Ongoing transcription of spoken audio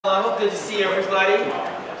Hello, good to see everybody.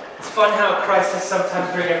 It's fun how crisis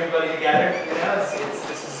sometimes bring everybody together. You know,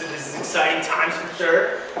 this is exciting times for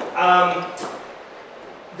sure.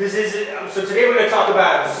 So today we're going to talk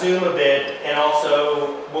about Zoom a bit and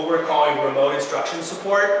also what we're calling remote instruction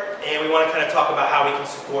support. And we want to kind of talk about how we can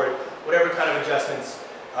support whatever kind of adjustments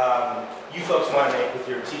you folks want to make with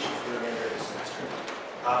your teaching for the remainder of the semester.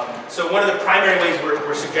 So one of the primary ways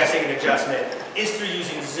we're suggesting an adjustment is through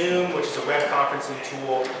using Zoom, which is a web conferencing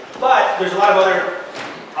tool. But there's a lot of other,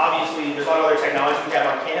 obviously, there's a lot of other technology we have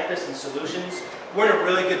on campus and solutions. We're in a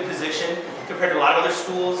really good position compared to a lot of other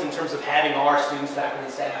schools in terms of having our students, faculty,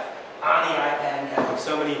 and staff on the iPad and having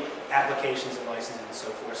so many applications and licenses and so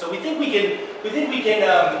forth. So we think we can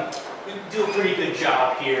do a pretty good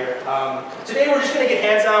job here. Today we're just going to get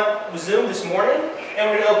hands-on with Zoom this morning, and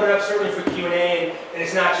we're going to open it up certainly for Q&A, and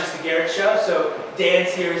it's not just the Garrett show, so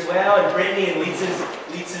Dan's here as well, and Brittany and Lisa's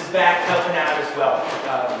back helping out as well.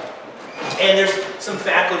 And there's some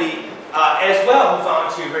faculty as well who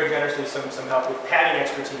volunteered very generously some help with having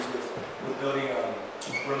expertise with building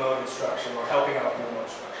remote instruction or helping out with remote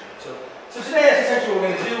instruction. So today that's essentially what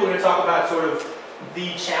we're going to do. We're going to talk about sort of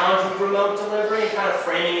the challenge of remote delivery and kind of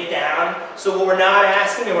framing it down. So what we're not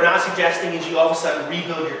asking and we're not suggesting is you all of a sudden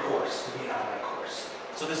rebuild your course to be an online course.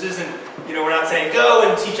 So this isn't, we're not saying go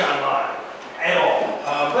and teach online at all.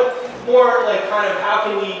 But more like kind of how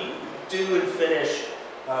can we do and finish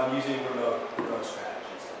using remote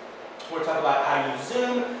strategies. We're talking about how to use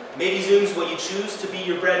Zoom. Maybe Zoom's what you choose to be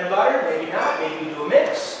your bread and butter, maybe not, maybe we do a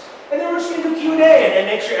mix. And then we're just going to do Q&A and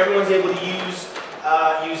make sure everyone's able to use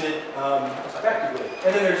it effectively.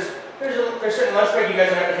 And then there's certain lunch break you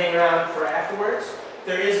guys are going to have to hang around for afterwards.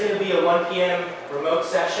 There is going to be a 1 p.m. remote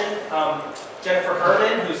session. Jennifer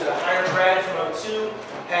Herman, who's a Hiram grad from O2,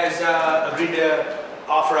 has agreed to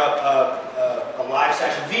offer up a live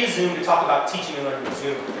session via Zoom to talk about teaching and learning with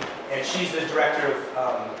Zoom. And she's the director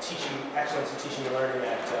of teaching excellence in teaching and learning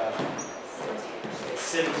at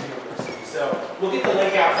Sims University. So we'll get the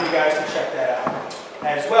link out for you guys to check that out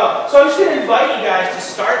as well. So I'm just going to invite you guys to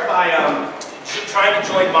start by trying to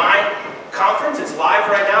join my conference. It's live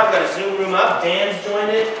right now. I've got a Zoom room up. Dan's joined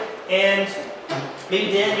it, and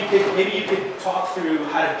maybe Dan, you could talk through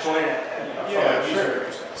how to join it. Yeah, sure.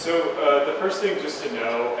 So the first thing just to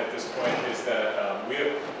know at this point is that we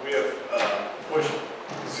have pushed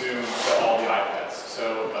Zoom to all the iPads.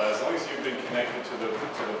 So as long as you've been connected to the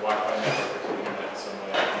Wi-Fi network or to the internet in some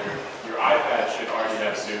way, your iPad should already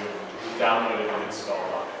have Zoom downloaded and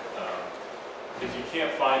installed on it. If you can't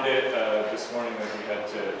find it, this morning we had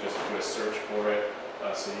to just do a search for it.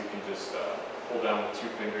 So you can just pull down with 2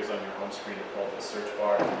 fingers on your home screen and pull up the search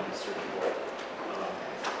bar and you can search for it.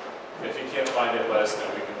 If you can't find it, let us know.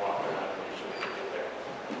 We can walk around and usually get there.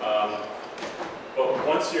 But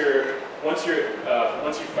once you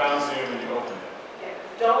found Zoom and you open it. Yeah.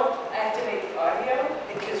 Don't activate the audio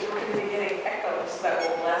because we're going to be getting echoes that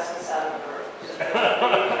will blast us out of the room.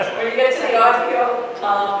 When you get to the audio,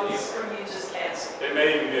 you just can't. It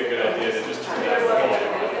may even be a good idea to just turn that off.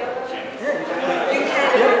 You can.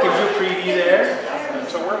 Yeah, gives you a preview there.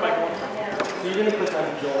 So where am I going from? So you're going to click on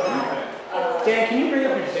join. Dan, can you bring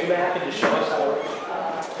up your Zoom app and just show us how it works?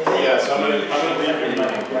 Yeah, so I'm going to leave your meeting.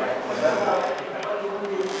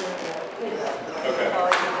 Okay.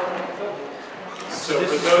 So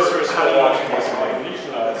for those who are still watching this,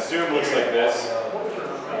 Zoom looks like this.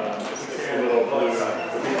 It's a little blue with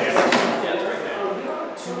the camera.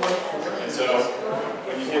 And so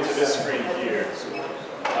when you get to this screen here,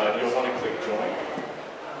 you'll want to click join.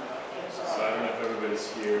 So I don't know if everybody's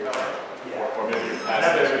here, or maybe you're past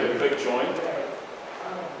this, but you click join.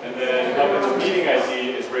 And then up at the meeting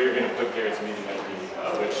ID is where you're going to put Garrett's meeting ID,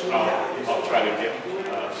 which I'll try to get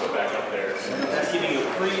put back up there. That's giving you a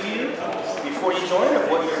preview before you join of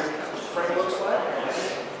what your frame looks like.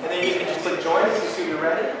 And then you can just click join and see you're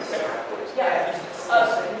ready. Yeah.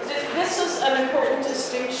 This is an important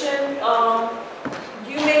distinction.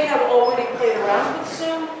 You may have already played around with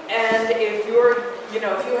Zoom, and if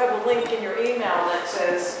you have a link in your email that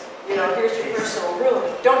says, here's your personal room,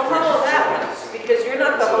 don't follow that one because you're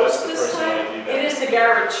not the host this time. It is the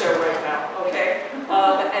Garrett show right now, okay?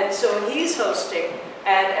 And so he's hosting,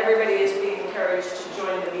 and everybody is being encouraged to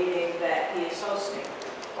join the meeting that he is hosting.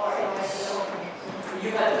 All right.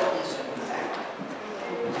 You have to open Zoom.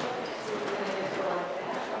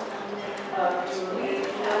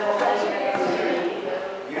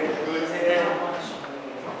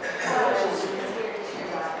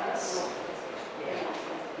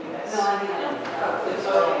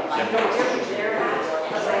 Don't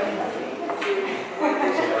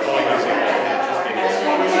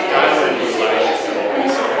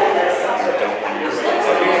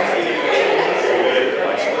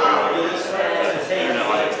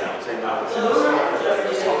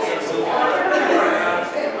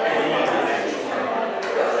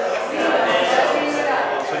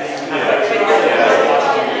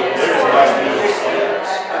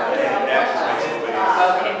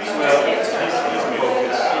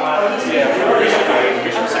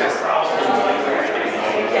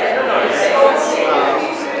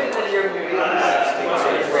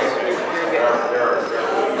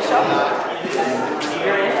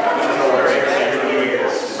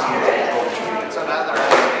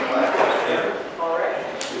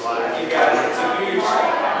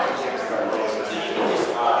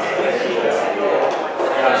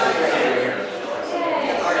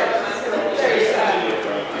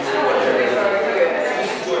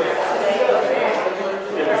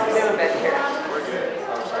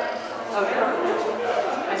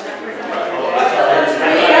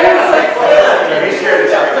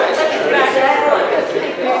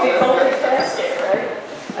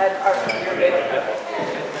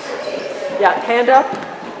hand up?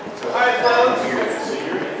 All right, folks.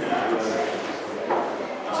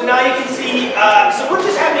 So now you can see, so we're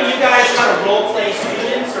just having you guys kind of role play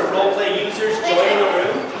students or role play users join the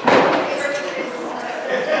room.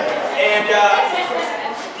 And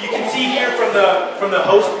you can see here from the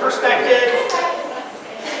host perspective.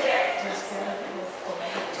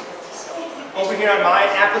 Over here on my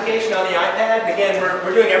application on the iPad, again,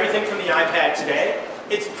 we're doing everything from the iPad today.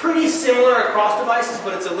 It's pretty similar across devices,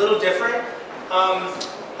 but it's a little different. On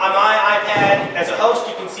my iPad, as a host,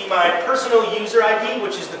 you can see my personal user ID,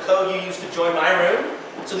 which is the code you use to join my room.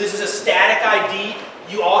 So this is a static ID.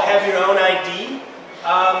 You all have your own ID.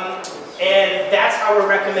 And that's how we're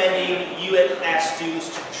recommending you as students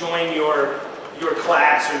to join your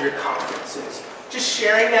class or your conferences. Just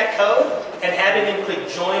sharing that code and having them click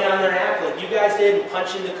join on their app like you guys did and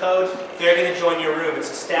punch in the code, they're going to join your room. It's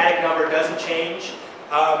a static number, it doesn't change.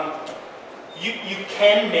 You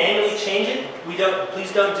can manually change it.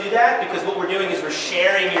 Please don't do that, because what we're doing is we're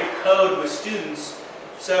sharing your code with students.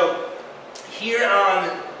 So here on,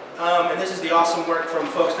 and this is the awesome work from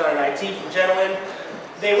folks down at IT, from gentlemen.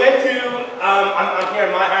 They went through, I'm here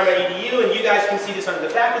on myhiram.edu, and you guys can see this under the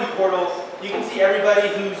faculty portal. You can see everybody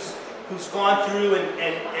who's gone through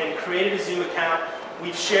and created a Zoom account.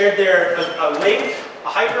 We've shared a link, a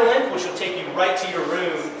hyperlink, which will take you right to your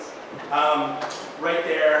room, right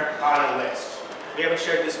there on a list. We haven't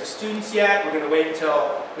shared this with students yet. We're going to wait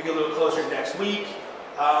until we get a little closer next week.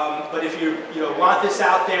 But if you want this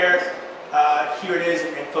out there, here it is,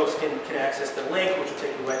 and folks can access the link, which will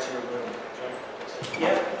take you right to your room.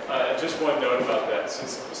 Yeah. Just one note about that.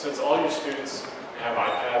 Since all your students have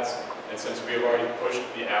iPads, and since we have already pushed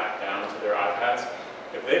the app down to their iPads,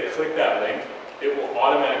 if they click that link, it will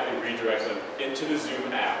automatically redirect them into the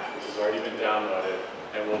Zoom app, which has already been downloaded,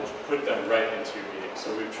 and will put them right into your meeting.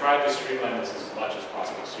 So we've tried to streamline this as much as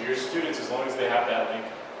possible. So your students, as long as they have that link,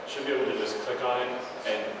 should be able to just click on it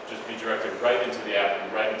and just be directed right into the app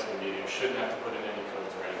and right into the meeting. Shouldn't have to put in any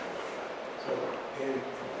codes or anything like that. So,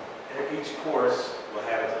 and each course will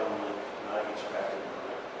have its own link, not each faculty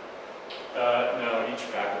member. No, each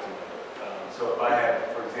faculty member. So if I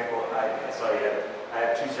have, for example, I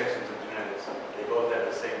have two sections of genetics. They both have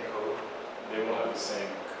the same code. They will have the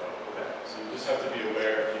same code. Okay. So you just have to be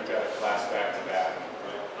aware if you've got a class back to back,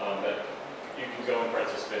 that you can go in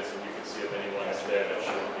participants and you can see if anyone is there that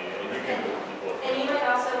shouldn't be, and you can move people. And you might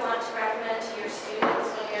also want to recommend to your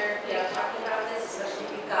students when you're talking about this, especially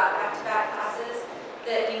if you've got back-to-back classes,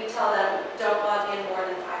 that you tell them don't log in more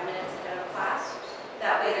than 5 minutes ahead of class.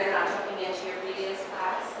 That way they're not jumping into your previous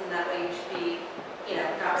class, and that way you should be,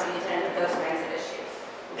 not running into those kinds of issues.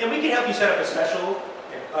 And we can help you set up a special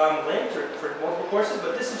link for multiple courses,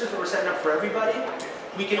 but this is just what we're setting up for everybody.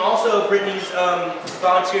 We can also, Brittany's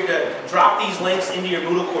volunteered to drop these links into your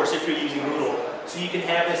Moodle course if you're using Moodle. So you can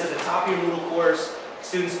have this at the top of your Moodle course.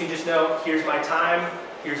 Students can just know, here's my time,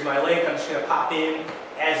 here's my link, I'm just going to pop in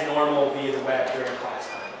as normal via the web during class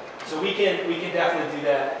time. So we can definitely do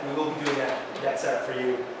that. We will be doing that setup for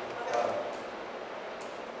you.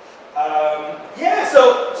 Yeah,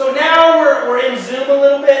 so now we're in Zoom a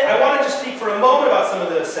little bit. I want to just speak for a moment about some of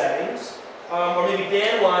the settings, or maybe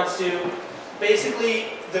Dan wants to. Basically,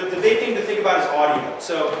 the big thing to think about is audio.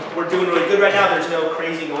 So we're doing really good right now. There's no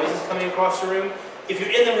crazy noises coming across the room. If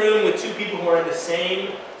you're in the room with two people who are in the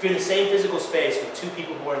same, if you're in the same physical space with two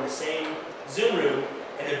people who are in the same Zoom room,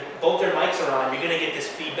 and both their mics are on, you're going to get this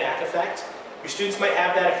feedback effect. Your students might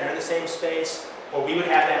have that if you're in the same space, or we would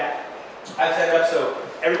have that. I've set it up so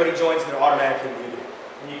everybody joins and they're automatically muted.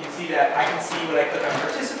 And you can see that, I can see when I click on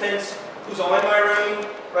participants, who's all in my room,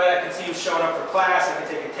 right? I can see who's showing up for class, I can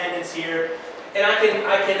take attendance here. And I can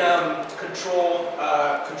control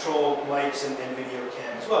mics and video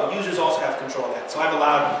cam as well. Users also have control of that. So I've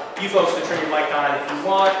allowed you folks to turn your mic on if you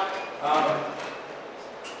want.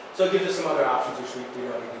 So it gives us some other options which we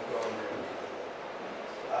don't need to go into.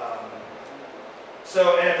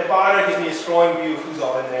 And at the bottom it gives me a scrolling view of who's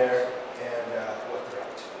all in there and what they're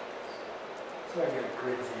up to. So I get a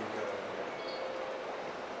grid view going here.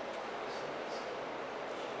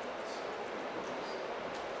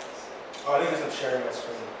 Oh, I think I'm sharing my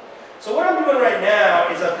screen. So what I'm doing right now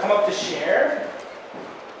is I've come up to share.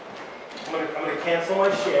 I'm going to cancel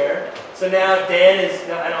my share. So now Dan is,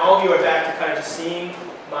 and all of you are back to kind of just seeing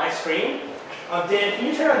my screen. Dan, can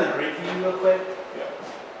you turn on the grid view real quick? Yeah.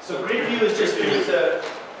 So grid view is just going to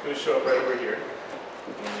show up right over here.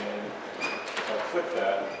 And if I click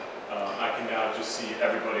that, I can now just see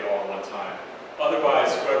everybody all at one time.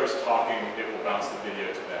 Otherwise, whoever's talking, it will bounce the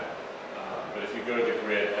video to them. But if you go to the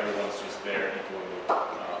grid, everyone's just there equally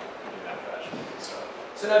in that fashion.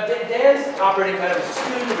 So now Dan's operating kind of as a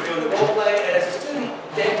student, we're doing the role play, and as a student,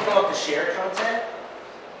 Dan can come up to share content.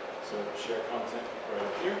 So share content right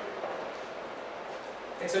up here.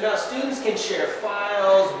 And so now students can share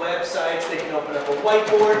files, websites, they can open up a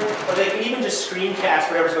whiteboard, or they can even just screencast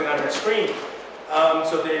whatever's going on their screen.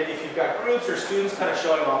 So that if you've got groups or students kind of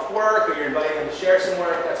showing off work, or you're inviting them to share some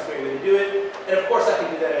work, that's a great way to do it. And of course I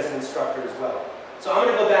can do that as an instructor as well. So I'm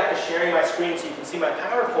going to go back to sharing my screen so you can see my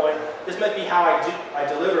PowerPoint. This might be how I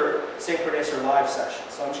deliver synchronous or live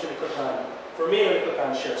sessions. So I'm just going to click on, for me, I'm going to click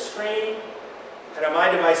on share screen. And on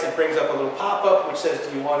my device, it brings up a little pop-up which says,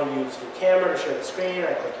 do you want to use your camera to share the screen?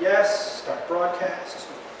 I click yes, start broadcast.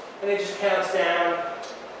 And it just counts down,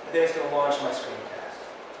 and then it's going to launch my screencast.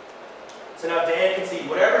 So now Dan can see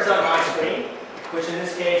whatever's on my screen, which in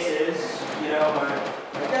this case is,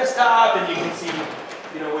 my desktop, and you can see,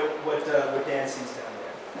 what Dan sees down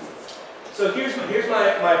there. So here's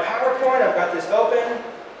my PowerPoint. I've got this open,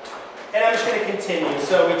 and I'm just going to continue.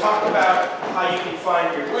 So we talked about how you can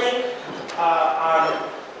find your link on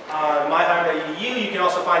myhiram.edu. You can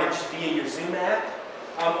also find it just via your Zoom app,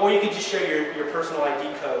 or you can just share your personal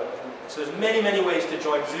ID code. So there's many, many ways to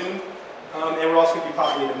join Zoom, and we're also going to be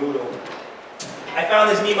popping into Moodle. I found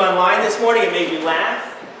this meme online this morning. It made me laugh.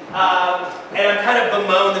 And I'm kind of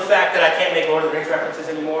bemoan the fact that I can't make Lord of the Rings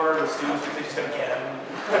references anymore with students because they just don't get them.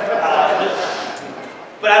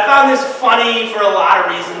 But I found this funny for a lot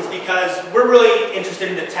of reasons because we're really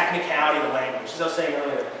interested in the technicality of the language. As I was saying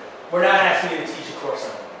earlier, we're not asking you to teach a course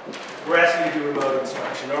on it. We're asking you to do remote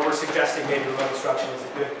instruction, or we're suggesting maybe remote instruction is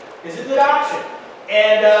a good option.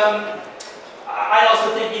 And I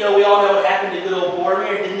also think, we all know what happened to good old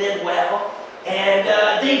Boromir. It didn't end well. And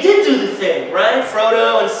they did do the thing, right?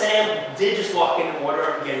 Frodo and Sam did just walk into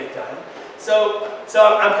Mordor and get it done. So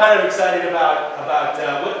I'm kind of excited about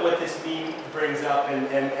what this meme brings up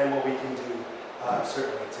and what we can do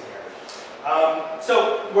certainly together.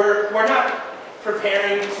 So we're not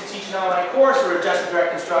preparing to teach an online course. We're adjusting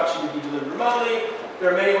direct instruction to be delivered remotely.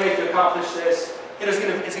 There are many ways to accomplish this. It's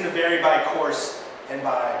going to vary by course and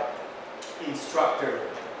by instructor.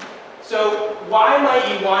 So why might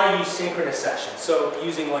you want to use synchronous sessions? So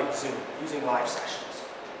using like Zoom, using live sessions.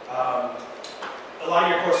 A lot of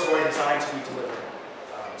your courses are already designed to be delivered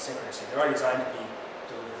synchronously. They're already designed to be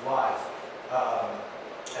delivered live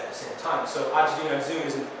at the same time. So obviously doing on Zoom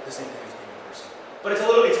isn't the same thing as being in person. But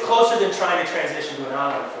it's closer than trying to transition to an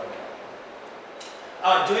online format.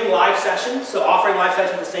 Doing live sessions, so offering live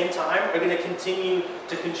sessions at the same time, are going to continue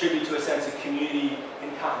to contribute to a sense of community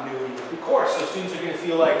and continuity with the course. So students are going to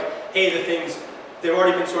feel like, hey, they've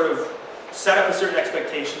already been sort of set up with certain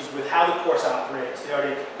expectations with how the course operates. They've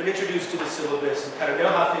already been introduced to the syllabus and kind of know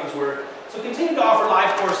how things work. So continuing to offer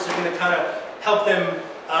live courses are going to kind of help them,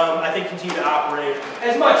 I think, continue to operate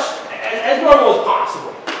as normal as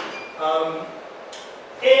possible.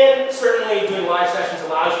 And certainly doing live sessions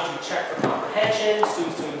allows you to check for comprehension,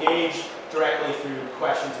 students to engage directly through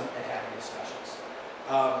questions and having discussions.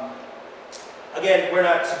 Again, we're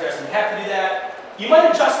not suggesting you have to do that. You might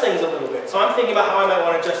adjust things a little bit. So I'm thinking about how I might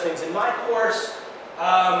want to adjust things in my course.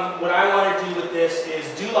 What I want to do with this is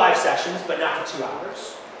do live sessions, but not for 2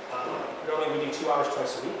 hours. Normally we do 2 hours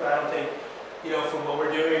twice a week, but I don't think, for what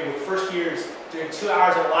we're doing with first years, doing 2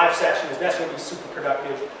 hours in a live session is necessarily super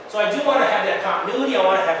productive. So I do want to have that continuity. I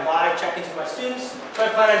want to have live check-ins with my students. So I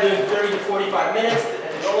plan on doing 30 to 45 minutes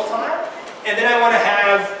at the normal time. And then I want to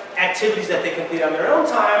have activities that they complete on their own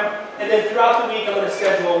time. And then throughout the week, I'm going to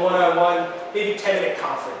schedule a one-on-one, maybe 10-minute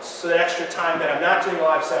conference. So that extra time that I'm not doing a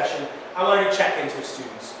live session, I want to do check-ins with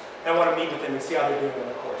students. I want to meet with them and see how they're doing in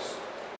the course.